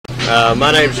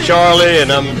My name's Charlie, and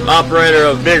I'm operator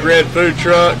of Big Red Food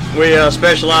Truck. We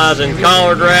specialize in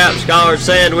collard wraps, collard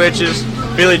sandwiches,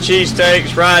 Philly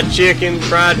cheesesteaks, fried chicken,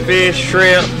 fried fish,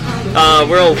 shrimp.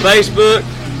 We're on Facebook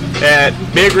at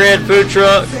Big Red Food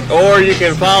Truck, or you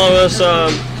can follow us,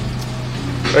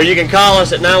 or you can call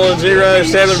us at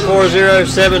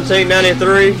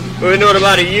 910-740-1793. We've been doing it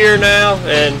about a year now,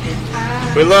 and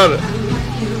we love it.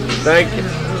 Thank you.